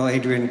Honourable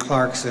Adrienne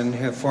Clarkson,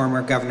 who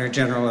former Governor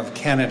General of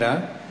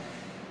Canada,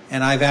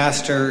 and I've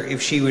asked her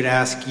if she would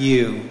ask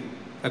you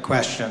a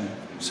question.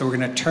 So we're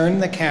going to turn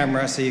the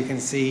camera so you can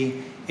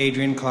see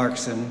Adrienne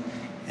Clarkson,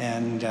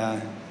 and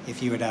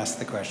if you would ask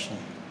the question.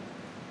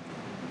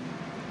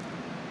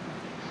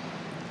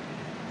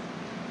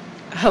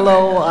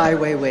 Hello, Ai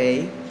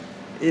Weiwei.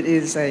 It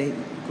is a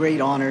great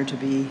honor to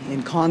be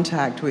in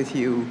contact with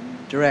you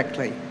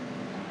directly,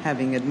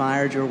 having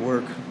admired your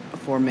work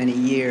for many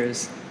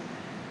years.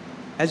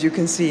 As you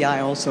can see,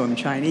 I also am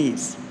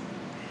Chinese.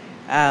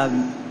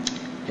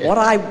 What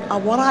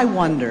I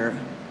wonder,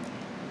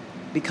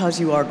 because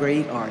you are a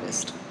great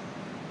artist,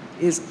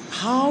 is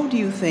how do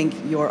you think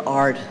your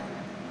art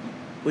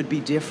would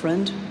be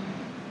different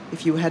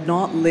if you had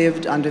not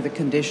lived under the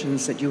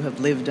conditions that you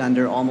have lived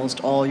under almost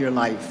all your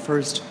life?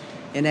 First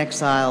in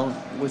exile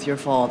with your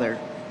father,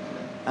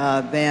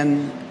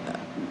 then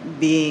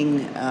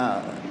being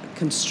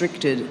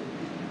constricted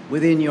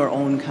within your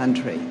own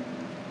country.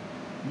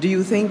 Do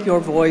you think your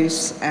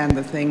voice and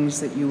the things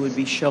that you would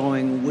be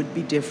showing would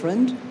be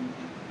different?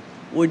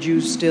 Would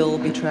you still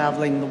be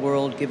traveling the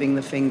world giving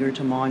the finger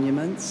to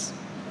monuments?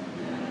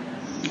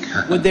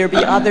 Would there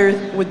be other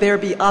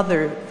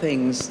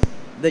things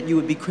that you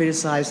would be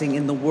criticizing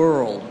in the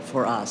world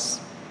for us?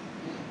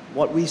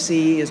 What we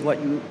see is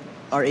what you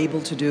are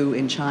able to do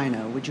in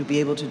China. Would you be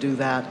able to do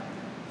that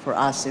for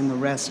us in the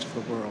rest of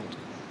the world?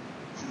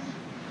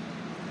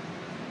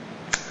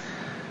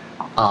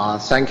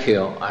 Thank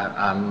you.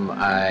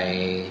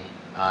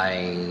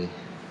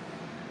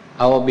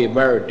 I will be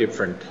very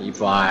different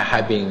if I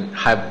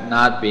have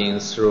not been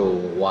through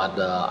what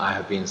I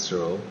have been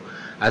through.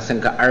 I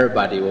think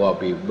everybody will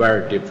be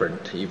very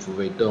different if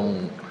we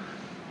don't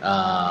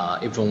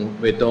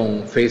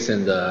face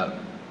in the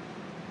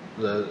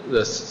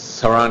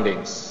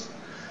surroundings.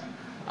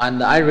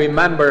 And I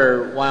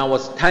remember when I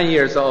was 10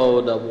 years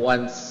old,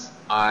 once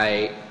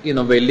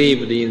we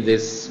lived in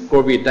this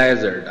Gobi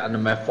desert,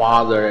 and my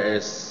father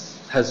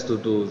has to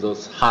do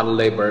those hard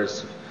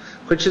labors,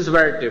 which is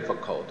very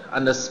difficult.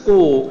 And the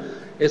school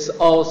is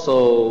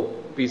also,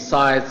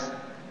 besides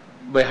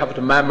we have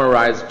to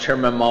memorize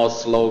Chairman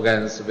Mao's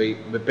slogans,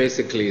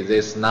 basically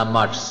there's not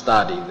much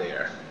study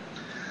there.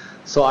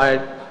 So I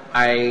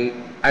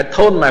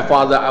told my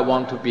father I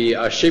want to be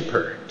a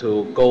shepherd,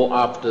 to go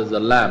after the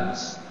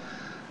lambs.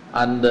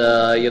 And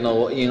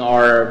in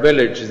our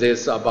village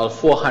there's about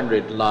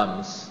 400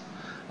 lambs.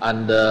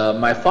 And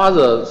my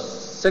father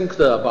think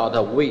about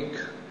a week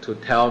to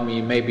tell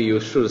me maybe you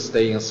should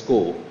stay in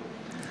school.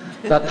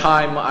 That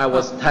time I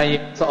was 10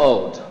 years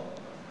old.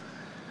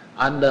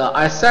 And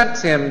I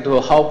thanked him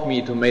to help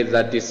me to make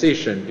that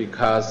decision,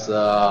 because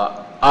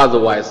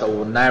otherwise I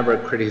would never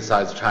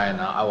criticize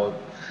China.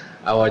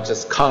 I would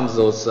just count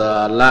those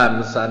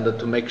lambs and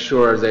to make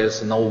sure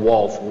there's no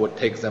wolf who would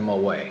take them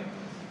away.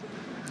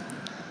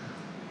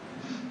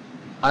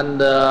 And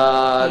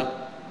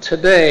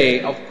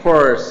today, of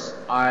course,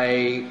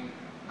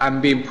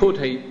 I'm being put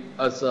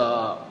as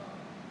a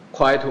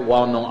quite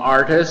well-known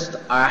artist.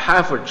 I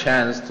have a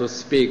chance to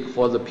speak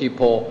for the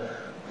people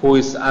who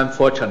is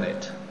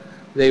unfortunate.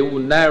 They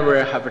would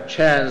never have a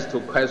chance to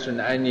question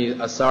any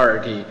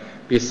authority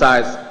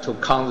besides to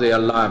count their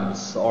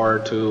lambs, or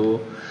to,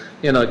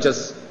 you know,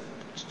 just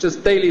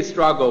daily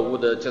struggle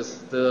would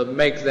just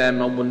make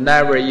them would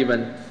never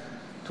even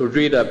to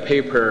read a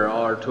paper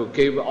or to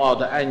give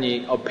out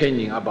any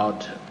opinion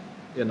about,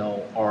 you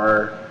know,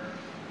 or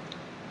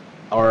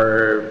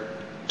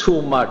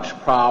too much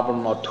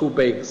problem or too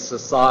big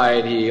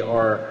society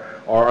or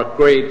a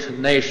great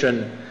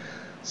nation.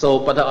 So,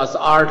 but as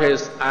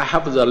artists, I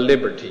have the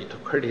liberty to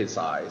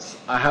criticize.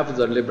 I have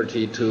the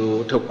liberty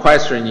to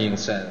question in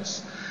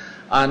sense.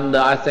 And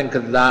I think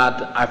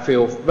that I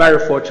feel very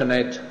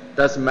fortunate.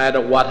 Doesn't matter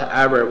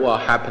whatever will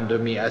happen to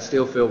me, I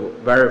still feel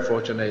very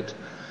fortunate.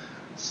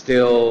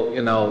 Still,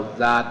 you know,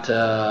 that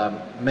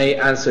may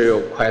answer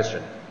your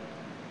question.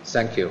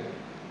 Thank you.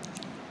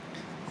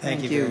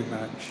 Thank you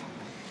very much.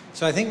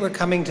 So I think we're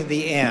coming to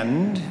the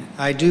end.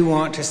 I do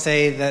want to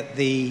say that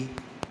the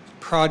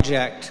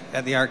project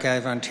at the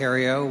Archive of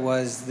Ontario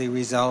was the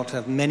result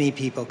of many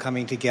people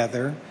coming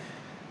together.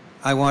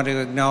 I want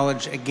to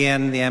acknowledge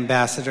again the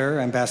Ambassador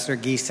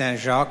Guy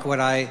Saint-Jacques. What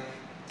I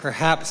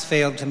perhaps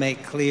failed to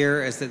make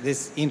clear is that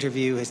this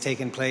interview has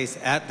taken place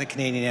at the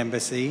Canadian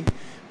Embassy,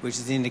 which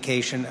is the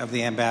indication of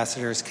the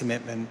Ambassador's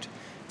commitment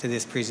to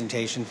this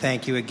presentation.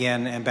 Thank you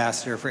again,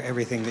 Ambassador, for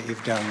everything that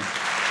you've done.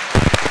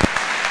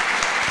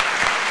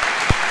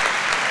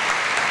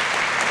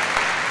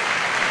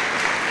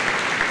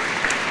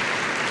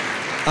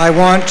 I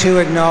want to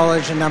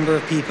acknowledge a number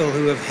of people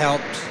who have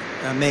helped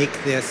make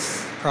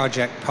this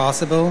project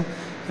possible.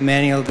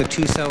 Emmanuel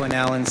Gattuso and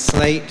Alan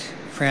Slate,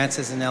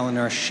 Francis and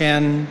Eleanor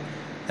Shen,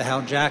 the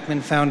Hal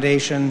Jackman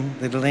Foundation,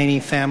 the Delaney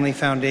Family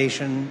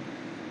Foundation,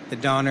 the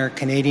Donner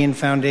Canadian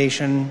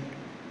Foundation,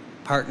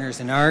 Partners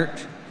in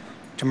Art,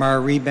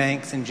 Tamara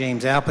Rebanks and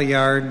James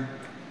Appleyard,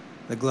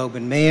 the Globe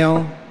and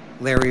Mail,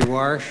 Larry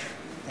Warsh,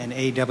 and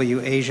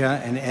AW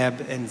Asia, and Eb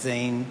and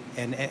Jane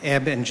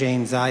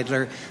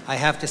Zeidler. I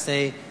have to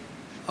say,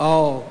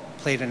 all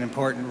played an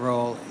important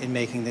role in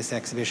making this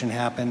exhibition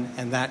happen,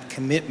 and that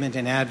commitment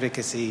and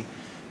advocacy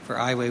for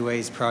Ai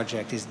Weiwei's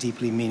project is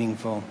deeply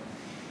meaningful.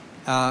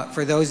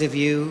 For those of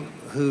you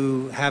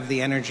who have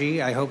the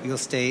energy, I hope you'll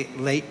stay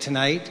late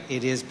tonight.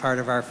 It is part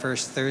of our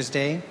first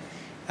Thursday.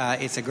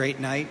 It's a great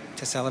night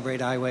to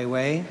celebrate Ai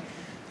Weiwei.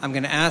 I'm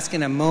going to ask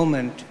in a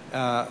moment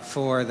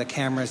for the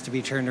cameras to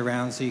be turned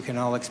around so you can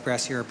all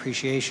express your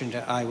appreciation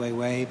to Ai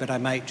Weiwei, but I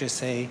might just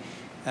say,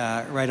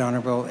 Right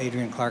Honourable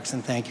Adrienne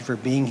Clarkson, thank you for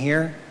being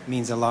here. It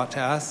means a lot to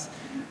us.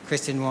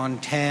 Kristen Wan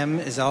Tam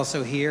is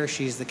also here.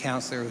 She's the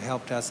councillor who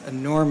helped us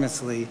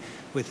enormously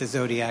with the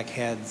Zodiac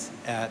heads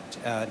at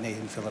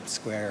Nathan Phillips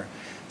Square.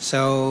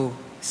 So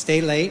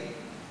stay late.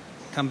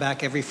 Come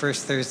back every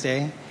first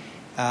Thursday.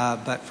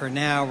 But for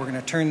now, we're going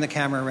to turn the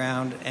camera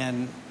around,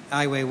 and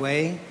Ai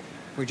Weiwei,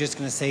 we're just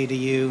going to say to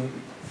you,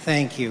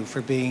 thank you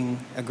for being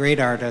a great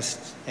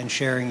artist and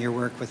sharing your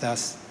work with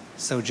us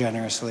so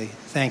generously.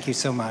 Thank you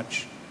so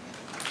much.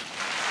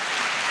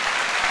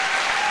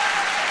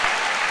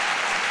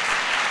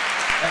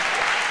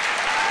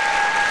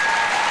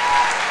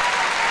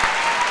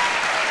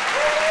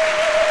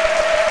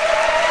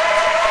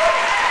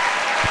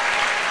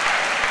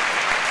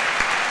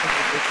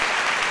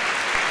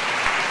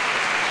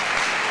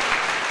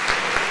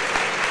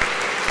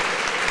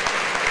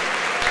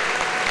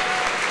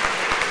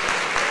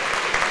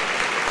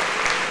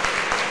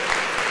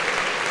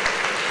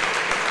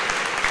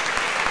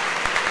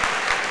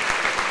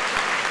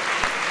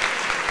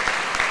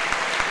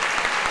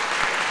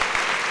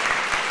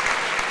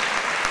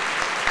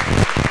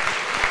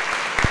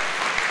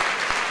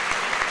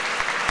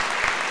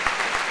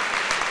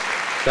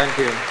 Thank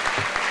you.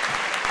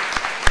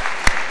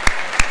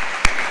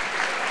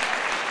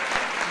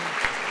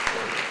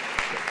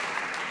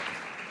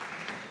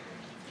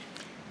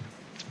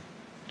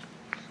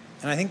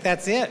 And I think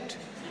that's it.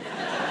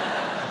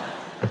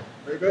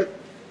 Very good.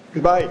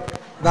 Goodbye.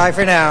 Bye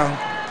for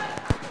now.